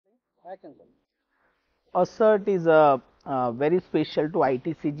ASIRT is a very special to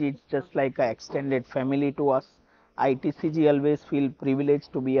ITCG. It's just like an extended family to us. ITCG always feel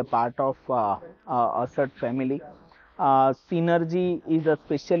privileged to be a part of ASIRT family. Synergy is a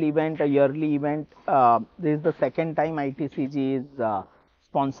special event, a yearly event. This is the second time ITCG is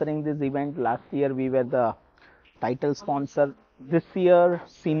sponsoring this event. Last year we were the title sponsor. This year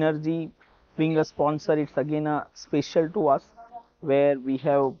Synergy being a sponsor, it's again a special to us, where we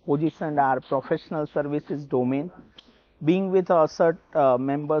have positioned our professional services domain. Being with our ASIRT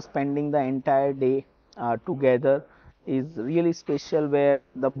members, spending the entire day together is really special, where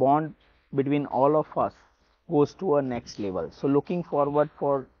the bond between all of us goes to a next level. So looking forward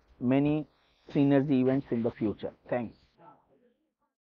for many synergy events in the future. Thanks.